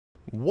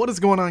What is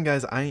going on,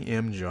 guys? I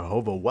am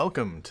Jehovah.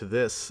 Welcome to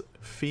this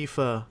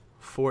FIFA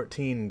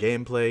 14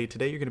 gameplay.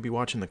 Today you're going to be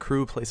watching the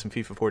crew play some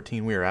FIFA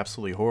 14. We are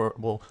absolutely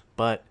horrible,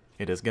 but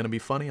it is going to be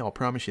funny, I'll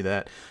promise you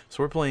that.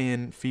 So we're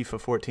playing FIFA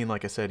 14,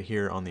 like I said,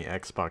 here on the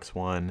Xbox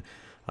One.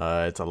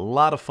 It's a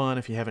lot of fun.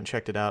 If you haven't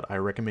checked it out, I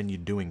recommend you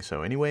doing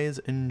so. Anyways,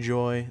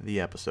 enjoy the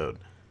episode.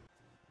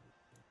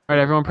 All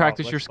right, everyone,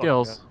 practice your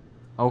skills.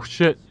 Oh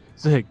shit!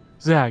 Zig,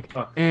 zag,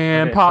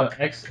 and okay, pop. So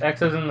X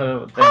is in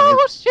the thing.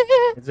 Oh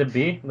shit! Is it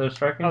B? The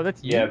striking? Oh,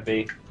 that's you. Yeah,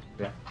 B.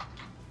 Yeah.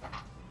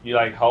 You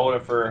like hold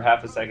it for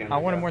half a second. I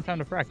wanted more time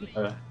to practice.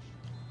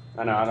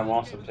 I know, I don't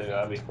want some to.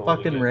 That'd be cool.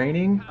 Fucking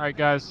raining. All right,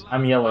 guys.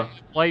 I'm yellow.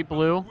 Light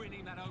blue.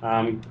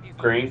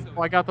 Green.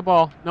 Oh, I got the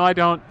ball. No, I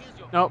don't.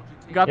 Nope.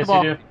 You got Yes, the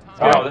ball. you do.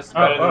 Oh, this is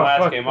better than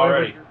last fuck, game wait,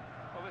 already.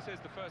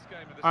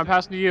 I'm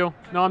passing to you.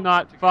 No, I'm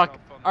not. Fuck.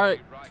 All right.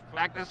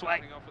 Back this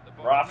way.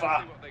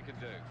 Rafa.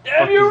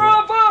 Damn you,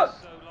 Rafa!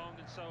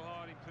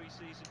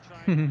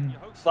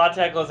 Slot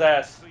tackle his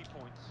ass.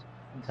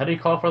 How do you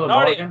call for the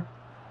Naughty. ball again?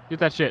 Get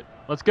that shit.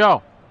 Let's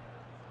go.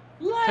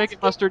 Let's Take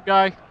it, go. mustard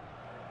guy.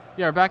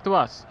 Yeah, back to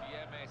us.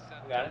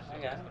 I got it.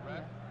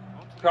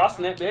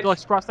 Crossing it, bitch.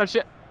 Let's cross that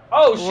shit.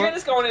 Oh, shit,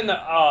 it's going in the...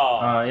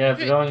 Oh. Yeah,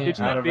 it's going Did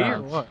you out hit of B or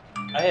bounds. what?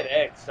 I hit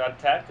X, so I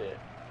tapped it.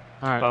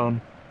 All right.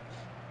 Phone.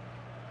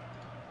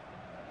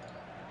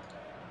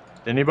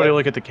 Did anybody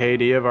look at the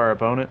KD of our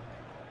opponent?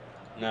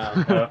 No.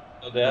 No.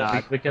 No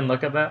death. We can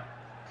look at that.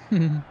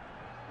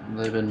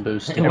 They've been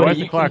boosted. Hey, Wait, why's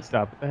the you clock can-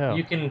 stop? What the hell?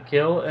 You can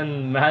kill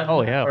in Madden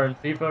Holy hell. or in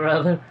FIFA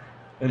rather.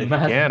 In If you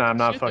Madden. can, I'm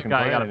not Shit, the fucking guy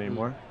playing got it a-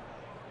 anymore.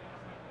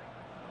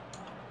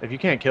 If you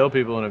can't kill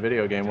people in a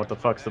video game, what the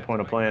fuck's the point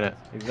of playing it?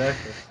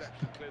 Exactly.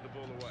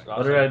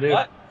 What did I do?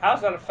 What?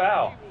 How's that a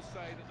foul?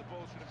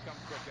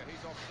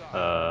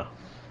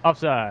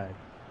 Offside.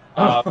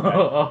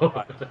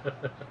 Oh.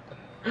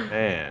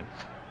 Man.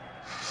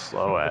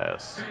 Slow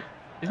ass.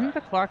 Isn't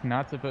the clock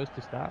not supposed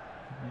to stop?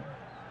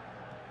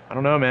 I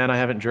don't know, man. I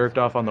haven't jerked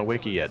off on the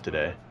wiki yet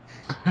today.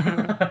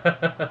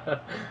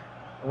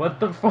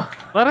 What the fuck?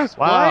 Let us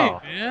Wow.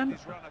 play, man.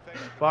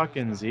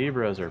 Fucking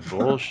zebras are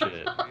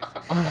bullshit.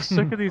 I'm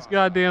sick of these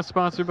goddamn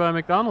sponsored by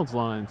McDonald's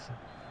lines.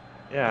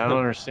 Yeah, I don't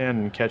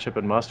understand ketchup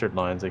and mustard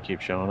lines they keep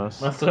showing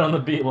us. Mustard on the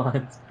beat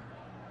lines.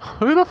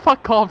 Who the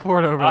fuck called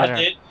for it over I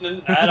there?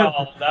 didn't at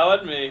all. That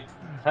wasn't me.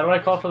 How do I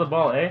call for the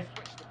ball, eh?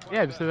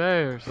 Yeah, just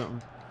today or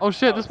something. Oh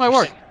shit, this might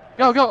work.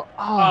 Go, go.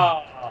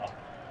 Oh,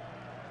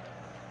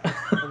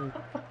 Oh.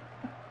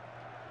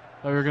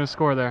 we were gonna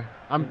score there.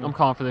 I'm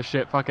calling for this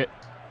shit. Fuck it.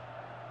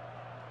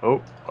 Oh,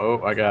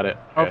 I got it.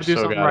 Oh, I do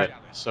so something got right. it.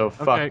 So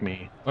fuck Okay.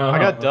 me. I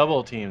got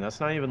double team. That's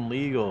not even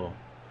legal.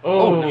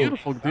 Oh,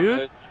 beautiful,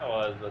 dude. That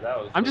was, but that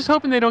was I'm just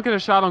hoping they don't get a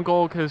shot on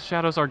goal because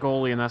Shadow's our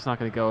goalie and that's not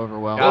gonna go over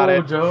well. Got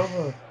it.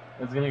 Joe.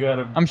 It's gonna go out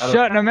of. I'm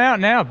shutting them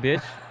out now,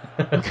 bitch.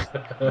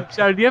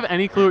 Shadow, do you have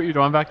any clue what you're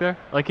doing back there?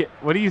 Like,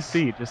 what do you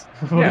see? Just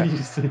What do you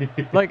see?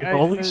 Like,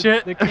 Holy the,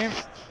 shit. The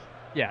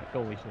yeah,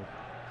 holy shit.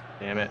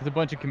 Damn it. There's a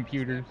bunch of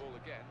computers.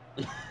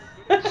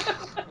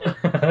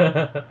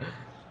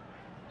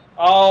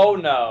 Oh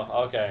no.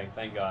 Okay,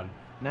 thank God.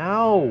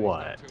 Now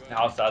what?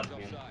 Now it's out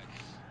again.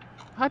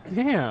 God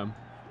damn.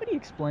 How do you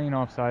explain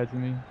offsides to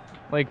me?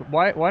 Like,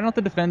 why don't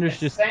the defenders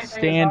just Same thing as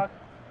stand? hockey.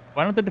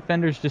 Why don't the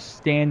defenders just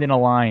stand in a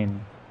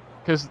line?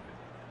 Because.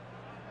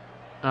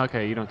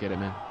 Okay, you don't get it,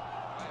 man.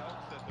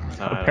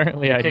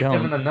 Apparently, I Kicked him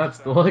in don't. the nuts,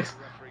 Deluxe.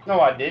 No,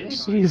 I didn't.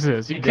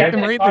 Jesus, you You kicked did?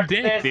 him right in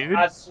the dick, dude.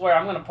 I swear,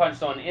 I'm gonna punch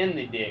someone in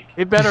the dick.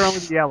 It better only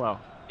be yellow.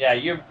 Yeah,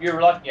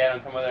 you're lucky I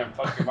don't come over there and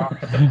fuck your mom.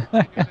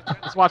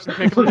 Just watch him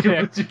kick him in the Look dick.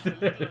 at what you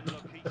did.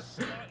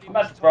 I'm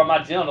about to throw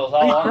my genitals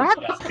all He on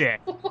grabbed this his guy.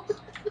 dick.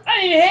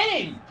 I didn't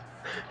hit him.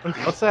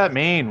 What's that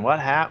mean? What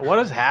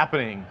is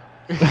happening?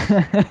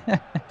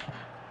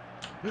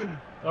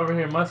 Over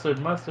here, mustard.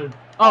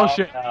 Oh Oh,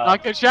 shit. no.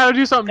 Not good. Shadow,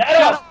 do something.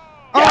 Shadow!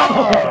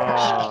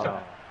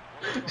 Oh.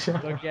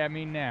 Look at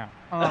me now.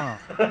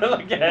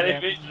 Look at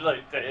him, he's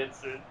like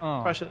dancing.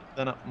 Crush it,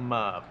 then up,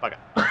 motherfucker.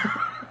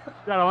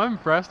 Shadow, I'm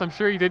impressed. I'm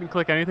sure you didn't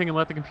click anything and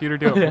let the computer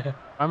do it. Yeah.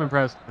 I'm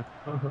impressed.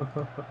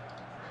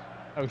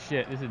 Oh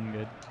shit, this isn't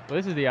good. Well,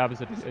 this is the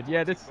opposite of good.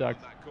 Yeah, this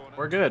sucks.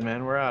 We're good,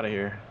 man. We're out of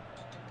here.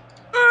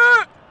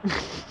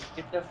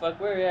 Get the fuck,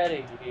 we're out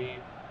of here.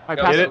 I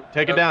Go. pass Get it. it.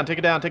 Take it down. Take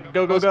it down. Take it.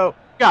 Go, go, go.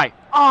 Guy.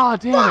 Oh,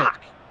 damn it.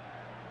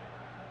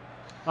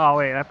 Oh,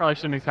 wait. I probably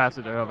shouldn't have passed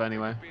it over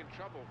anyway.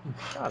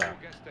 Shut up.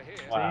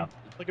 Wow.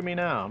 Look at me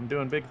now. I'm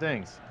doing big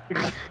things.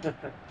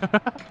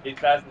 He's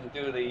passing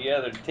through the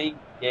other team.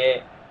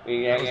 Yeah.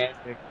 We got it.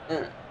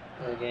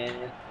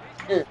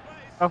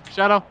 Oh,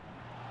 Shadow.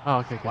 Oh,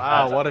 okay, good.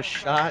 Wow, what a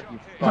shot, you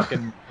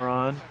fucking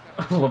moron.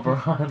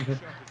 LeBron.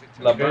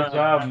 Good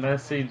job,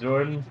 Messi,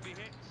 Jordan.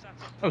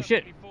 Oh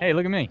shit. Hey,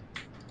 look at me.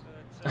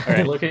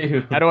 Alright, look at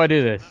you. How do I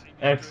do this?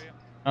 X,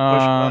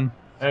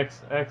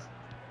 X. X.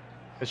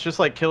 It's just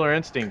like Killer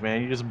Instinct,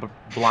 man. You just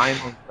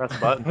blindly press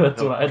buttons.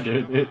 That's what I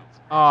do, dude.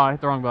 Oh, I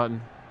hit the wrong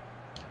button.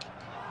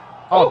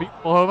 Oh,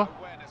 beautiful, Hova.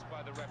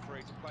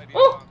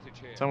 Oh.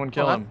 Someone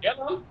kill him.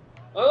 Kill him.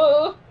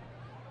 Oh.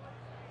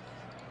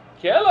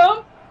 Kill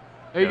him.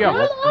 There you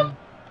go.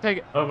 Take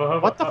it.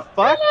 What the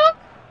fuck?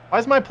 Why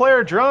is my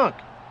player drunk?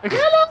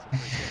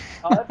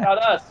 Oh, that's not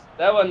us.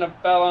 That wasn't a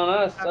foul on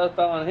us. That was a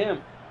foul on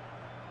him.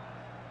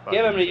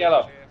 Give him the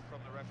yellow.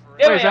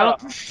 Give Wait, him is yellow.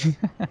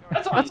 that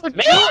That's on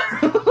me.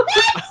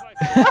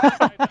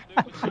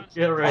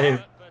 Get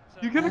raved.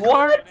 You get a What?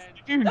 card,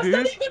 dude. That's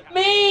not even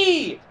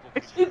me.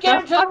 You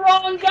gave it to the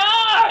wrong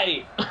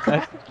guy.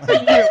 That's,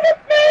 That's not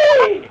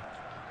even me.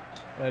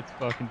 that's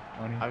fucking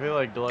funny. I feel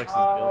like Deluxe is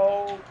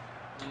Oh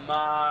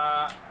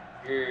my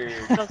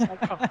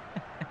god.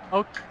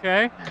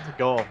 Okay. That's a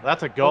goal.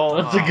 That's a goal.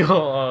 That's a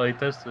goal. Oh, he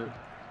touched it.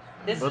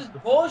 This is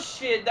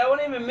bullshit. That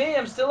wasn't even me.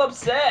 I'm still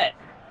upset.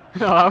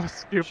 No, I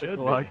was Should stupid.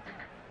 be. Like,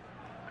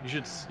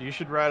 You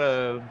should write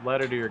a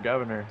letter to your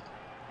governor.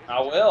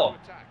 I will.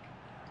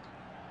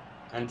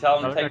 And tell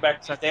him to Okay. take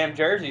back these damn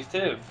jerseys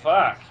too.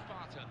 Fuck.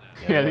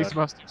 yeah, these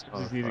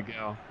mustaches need to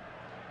go.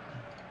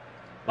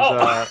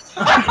 Oh.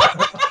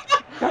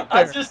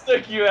 I just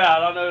took you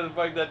out. I don't know who the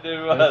fuck that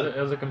dude was. It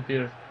was a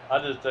computer. I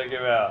just took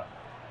him out.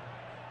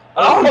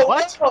 Oh,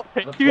 what?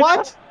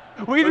 What?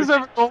 We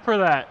deserve a goal for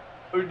that.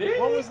 Who did?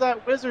 What was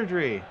that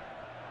wizardry? All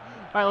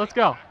right, let's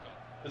go.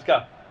 Let's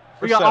go.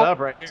 We're got- set oh, up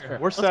right here.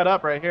 We're set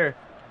up right here.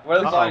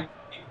 Where's the Uh-oh. line?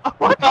 Oh,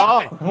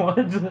 What?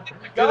 dude,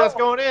 that's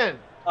going in.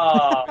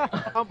 Uh,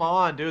 Come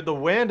on, dude. The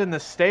wind in the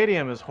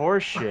stadium is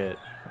horse shit.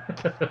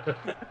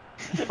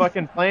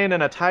 Fucking playing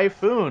in a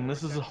typhoon.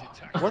 This is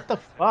what the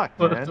fuck,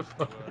 What man. the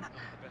fuck?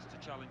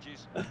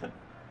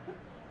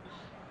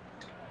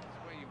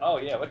 oh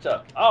yeah, what's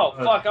up? Oh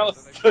fuck, I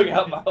almost took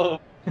out my whole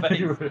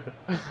face.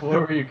 Where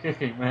were you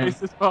kicking, man? Face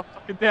this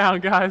motherfucking down,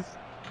 guys.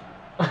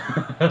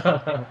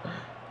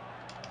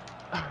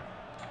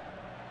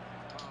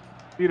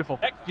 Beautiful.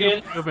 Heck,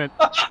 Beautiful kid. movement.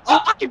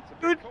 Oh,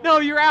 dude, no,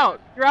 you're out.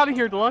 You're out of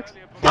here, Deluxe.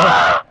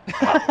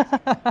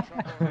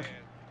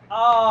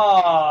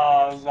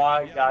 Oh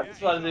my god, this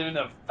wasn't even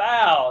a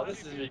foul. This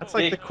is ridiculous. That's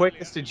like the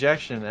quickest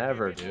ejection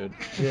ever, dude.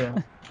 Yeah.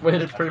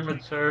 Way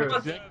premature. It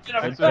wasn't even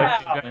a Ejected,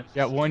 foul. man.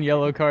 Got one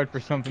yellow card for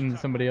something that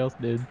somebody else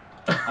did.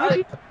 Not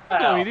even a No,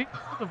 foul. he didn't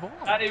get the ball.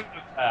 Not even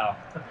a foul.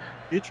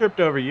 He tripped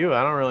over you.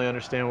 I don't really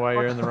understand why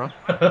you're in the wrong.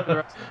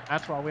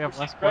 That's why we have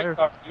less Red players.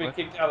 card, you've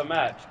been kicked out of the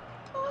match.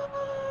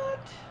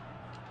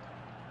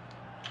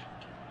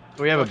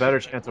 We have a better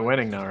chance of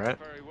winning now, right?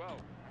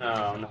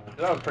 No,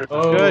 that was pretty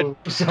Oh,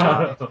 Good. shut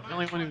up. The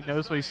only one who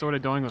knows what he's sort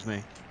of doing with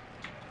me.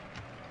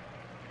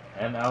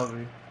 And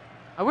Albie.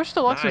 I wish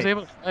Deluxe was Nice.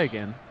 able to play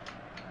again.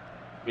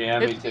 Yeah,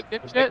 me too.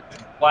 Dipshit.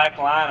 Black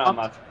line on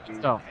my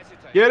screen. So,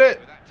 Get it.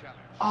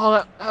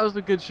 oh, that was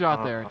a good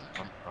shot there.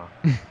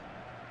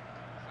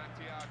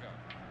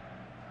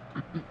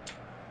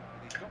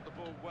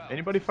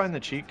 Anybody find the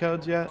cheat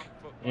codes yet?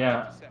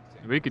 Yeah.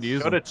 We could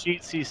use Go to them.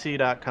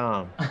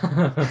 cheatcc.com.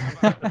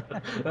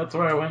 That's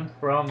where I went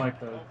for all my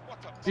codes.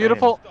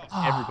 Beautiful.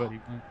 Everybody.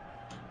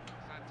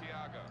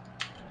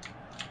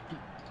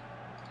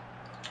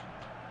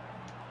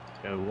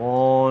 Go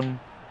one.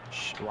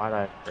 Why'd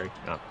I break?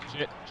 No.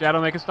 Shit.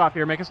 Shadow, make a stop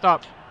here. Make a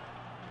stop.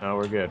 No,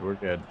 we're good. We're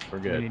good. We're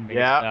We good. need to make it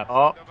Yeah.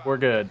 stop. Oh, we're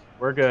good.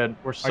 We're good.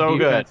 We're Our so good.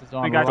 defense is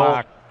on We got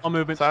rock. all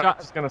movement. So I'm Shot.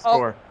 just gonna Oh.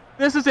 score.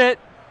 This is it.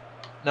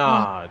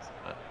 Nah, it's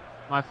not.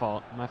 My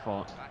fault. My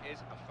fault.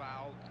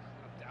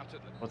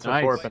 What's Nice.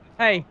 a forfeit?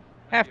 Hey,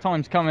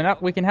 halftime's coming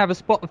up. We can have a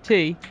spot of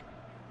tea.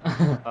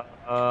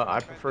 I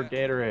prefer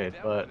Gatorade,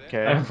 but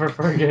okay. I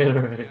prefer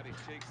Gatorade.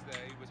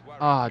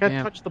 Oh, Gotta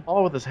damn. touch the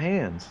ball with his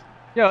hands.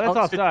 Yo, that's Oh, shit,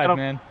 offside, Shadow.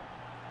 man.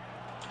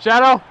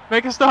 Shadow,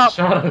 make a stop.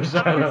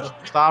 Shadow.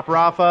 Stop,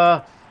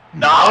 Rafa.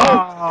 No!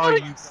 Oh,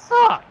 you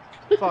suck.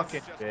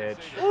 Fucking bitch.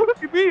 Oh,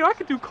 look at me. I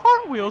can do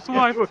cartwheels. So You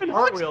I do a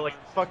cartwheel like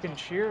a fucking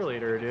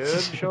cheerleader, dude.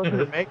 Show us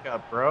your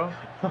makeup, bro.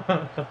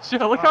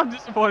 Shadow, look how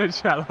disappointed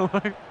Shadow.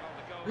 Like,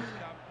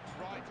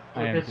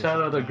 I am Look at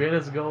Shadow, the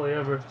greatest goalie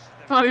ever.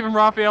 it's not even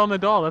Rafael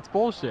Nadal. That's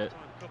bullshit.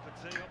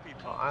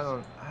 Oh, I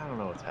don't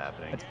know what's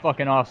happening. That's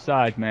fucking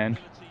offside, man.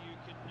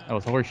 That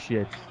was horse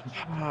shit.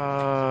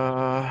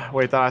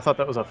 Wait, I thought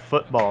that was a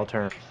football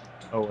term.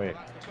 Oh wait.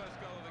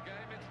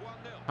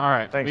 All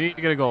right, Thanks. we need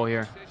to get a goal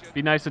here.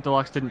 Be nice if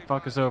Deluxe didn't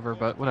fuck us over,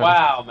 but whatever.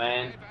 Wow,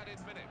 man.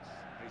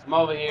 I'm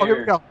over here. Oh, here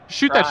we go.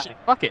 Shoot that Trying. shit.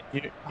 Fuck it.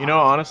 You know,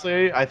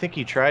 honestly, I think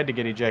he tried to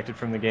get ejected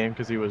from the game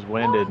because he was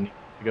winded and he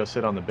had to go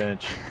sit on the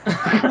bench.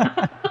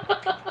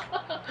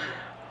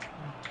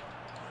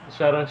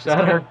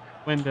 Shadow.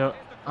 Window.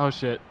 Oh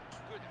shit.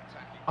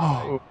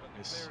 Oh.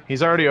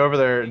 He's already over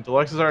there.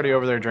 Deluxe is already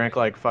over there. Drank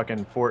like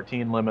fucking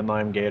 14 lemon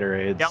lime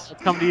Gatorades. Yeah,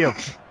 let's come to you.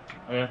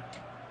 Yeah.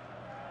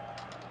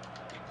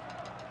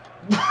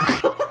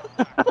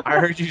 I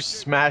heard you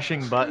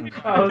smashing buttons.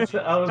 I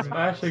was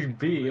mashing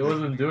B. It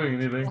wasn't doing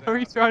anything. Why are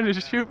you trying to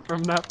shoot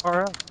from that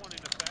far out?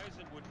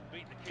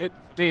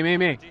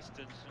 Me.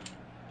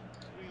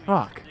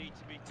 Fuck.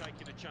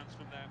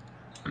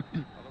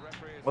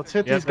 Let's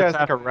hit Yeah, these guys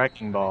that's like a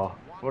wrecking ball.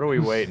 What are we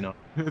waiting on?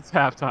 It's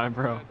halftime,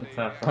 bro. It's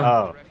not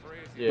Oh.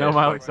 Yeah. No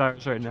Miley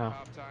Cyrus right now.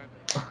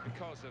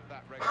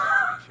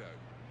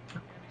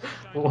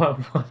 What?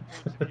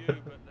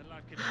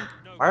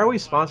 Why are we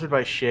sponsored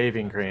by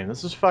shaving cream?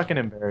 This is fucking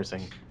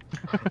embarrassing.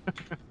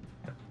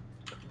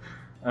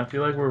 I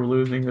feel like we're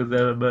losing because they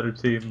have a better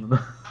team.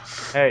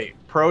 Hey,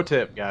 pro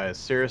tip, guys.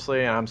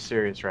 Seriously, I'm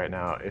serious right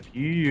now. If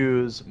you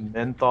use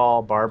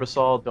menthol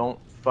barbasol, don't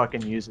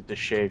fucking use it to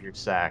shave your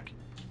sack.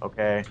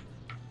 Okay?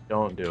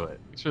 Don't do it.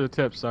 Thanks for the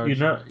tip, Sarge.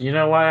 You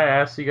know why I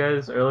asked you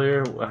guys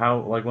earlier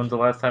how like when's the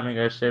last time you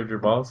guys shaved your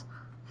balls?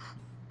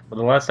 Well,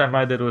 the last time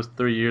I did was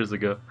 3 years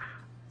ago.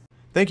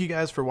 Thank you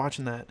guys for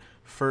watching that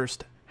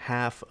first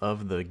half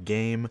of the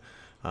game.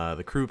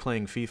 The crew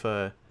playing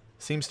FIFA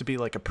seems to be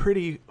like a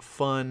pretty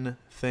fun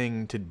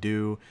thing to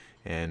do,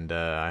 and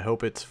I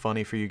hope it's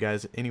funny for you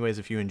guys. Anyways,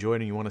 if you enjoyed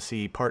and you want to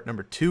see part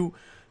number 2,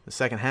 the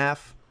second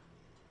half,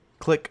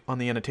 click on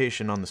the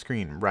annotation on the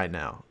screen right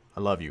now. I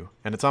love you.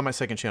 And it's on my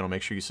second channel.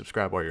 Make sure you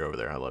subscribe while you're over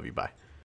there. I love you. Bye.